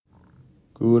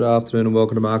Good afternoon and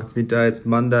welcome to Markets Midday. It's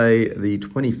Monday, the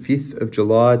 25th of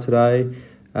July today.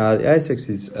 The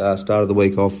ASX is started the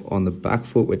week off on the back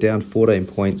foot. We're down 14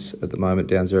 points at the moment,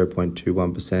 down 0.21%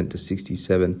 to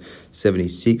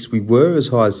 67.76. We were as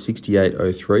high as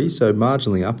 68.03, so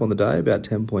marginally up on the day, about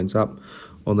 10 points up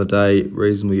on the day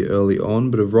reasonably early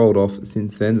on, but have rolled off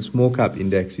since then. The small cap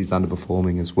index is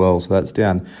underperforming as well, so that's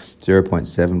down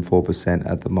 0.74%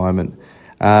 at the moment.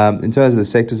 In terms of the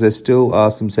sectors, there still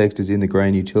are some sectors in the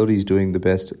green. Utilities doing the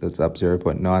best. That's up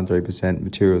 0.93%.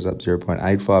 Materials up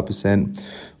 0.85%.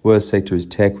 Worst sector is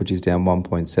tech, which is down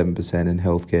 1.7%, and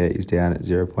healthcare is down at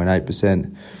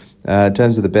 0.8%. In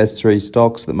terms of the best three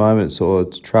stocks at the moment, so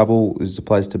it's travel is the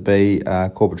place to be.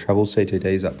 Corporate travel, CTD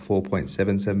is up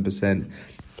 4.77%.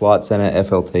 Flight Centre,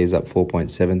 FLT is up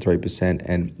 4.73%,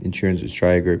 and Insurance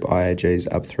Australia Group, IAG, is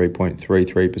up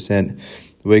 3.33%.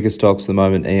 The weakest stocks at the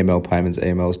moment, EML Payments,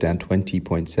 EML is down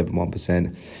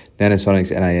 20.71%. Nanosonics,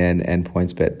 NAN, and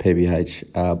PointsBet, PBH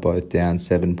are both down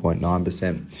 7.9%.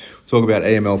 We'll talk about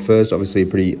EML first.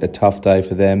 Obviously a tough day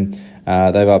for them. They've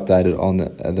updated on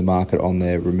the market on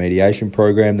their remediation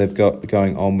program they've got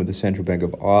going on with the Central Bank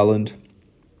of Ireland.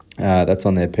 That's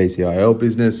on their PCIL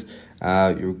business.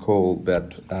 You recall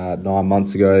about 9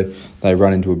 months ago, they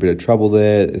run into a bit of trouble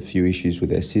there, a few issues with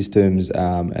their systems,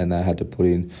 and they had to put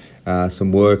in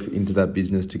some work into that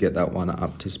business to get that one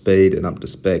up to speed and up to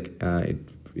spec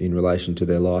in relation to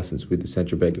their license with the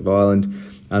Central Bank of Ireland.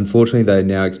 Unfortunately, they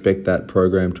now expect that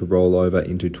program to roll over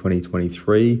into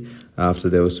 2023 after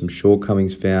there were some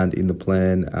shortcomings found in the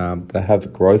plan. They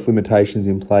have growth limitations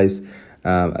in place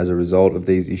as a result of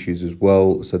these issues as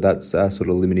well. So that's sort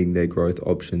of limiting their growth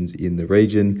options in the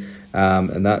region.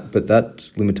 But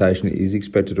that limitation is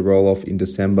expected to roll off in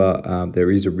December. There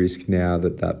is a risk now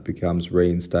that becomes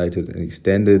reinstated and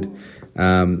extended.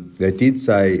 They did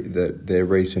say that their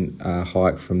recent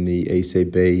hike from the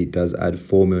ECB does add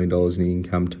 $4 million in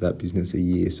income to that business a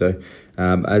year. So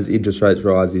as interest rates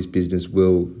rise, this business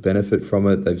will benefit from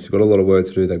it. They've got a lot of work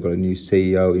to do. They've got a new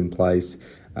CEO in place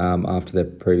after their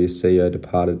previous CEO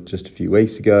departed just a few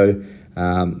weeks ago.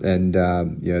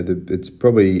 It's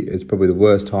probably the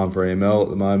worst time for EML at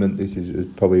the moment. This is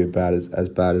probably about as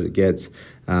bad as it gets.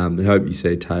 I hope you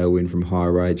see a tailwind from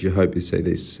higher rates. You hope you see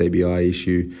this CBI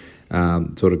issue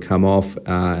sort of come off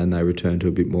and they return to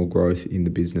a bit more growth in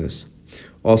the business.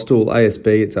 Austal ASB,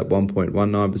 it's up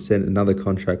 1.19%, another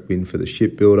contract win for the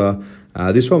shipbuilder.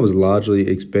 This one was largely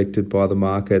expected by the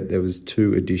market. There was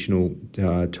 2 additional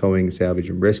towing, salvage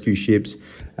and rescue ships,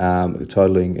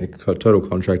 totaling a total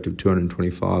contract of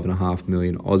 225.5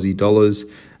 million Aussie dollars.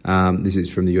 This is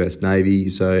from the US Navy,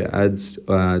 so it adds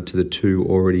to the 2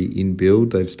 already in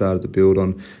build. They've started the build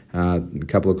on a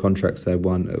couple of contracts they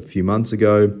won a few months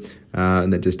ago,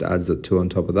 and that just adds the 2 on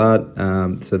top of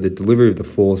that. So the delivery of the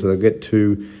 4, so they'll get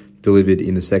 2 delivered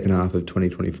in the second half of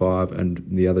 2025 and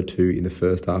the other 2 in the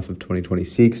first half of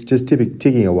 2026. Just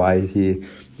ticking away here.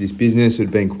 This business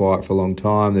had been quiet for a long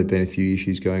time. There'd been a few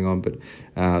issues going on, but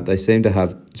they seem to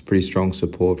have pretty strong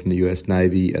support from the US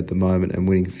Navy at the moment and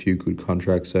winning a few good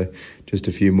contracts. So just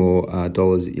a few more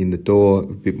dollars in the door, a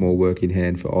bit more work in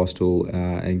hand for Austal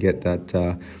and get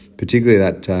that, particularly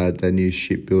the new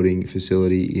shipbuilding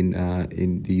facility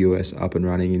in the US up and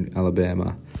running in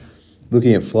Alabama.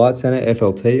 Looking at Flight Centre,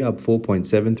 FLT up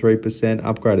 4.73%,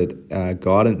 upgraded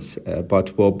guidance by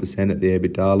 12% at the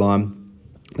EBITDA line.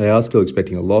 They are still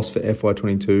expecting a loss for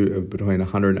FY22 of between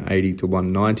 180 to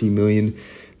 190 million.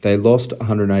 They lost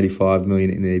 185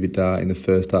 million in EBITDA in the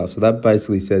first half. So that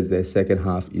basically says their second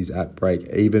half is at break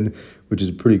even, which is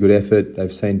a pretty good effort. They've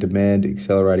seen demand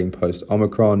accelerating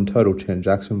post-Omicron. Total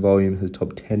transaction volume has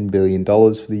topped $10 billion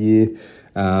for the year.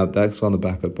 That's on the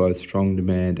back of both strong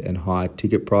demand and high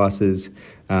ticket prices.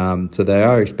 So they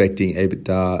are expecting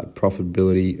EBITDA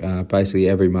profitability basically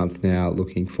every month now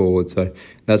looking forward. So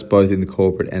that's both in the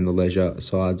corporate and the leisure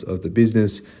sides of the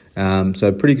business.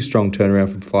 So pretty strong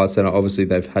turnaround from Flight Centre. Obviously,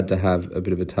 they've had to have a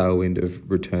bit of a tailwind of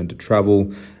return to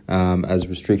travel as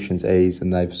restrictions ease,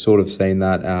 and they've sort of seen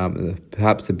that.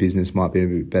 Perhaps the business might be in a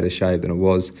bit better shape than it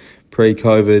was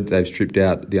pre-COVID. They've stripped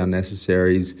out the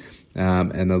unnecessaries.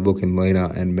 And they're looking leaner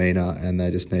and meaner, and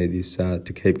they just need this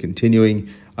to keep continuing.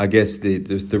 I guess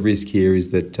the risk here is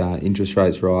that interest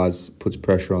rates rise, puts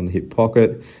pressure on the hip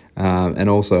pocket, and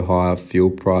also higher fuel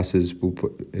prices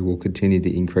will continue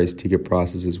to increase ticket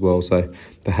prices as well. So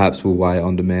perhaps will weigh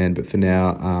on demand, but for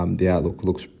now, the outlook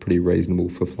looks pretty reasonable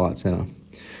for Flight Centre.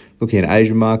 Looking at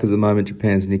Asian markets at the moment,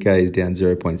 Japan's Nikkei is down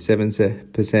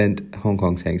 0.7%, Hong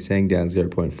Kong's Hang Seng down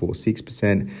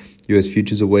 0.46%, US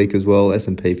futures are weak as well.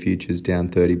 S&P futures down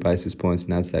 30 basis points.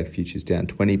 Nasdaq futures down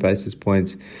 20 basis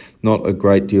points. Not a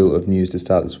great deal of news to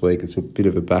start this week. It's a bit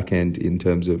of a back end in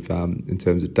terms of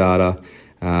data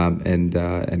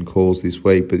and calls this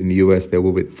week. But in the US, there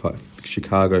will be the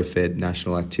Chicago Fed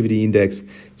National Activity Index.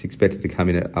 It's expected to come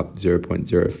in at up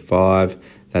 0.05.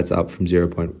 That's up from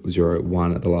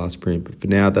 0.01 at the last print. But for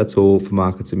now, that's all for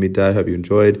markets at midday. Hope you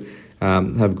enjoyed.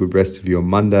 Have a good rest of your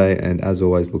Monday. And as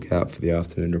always, look out for the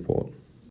afternoon report.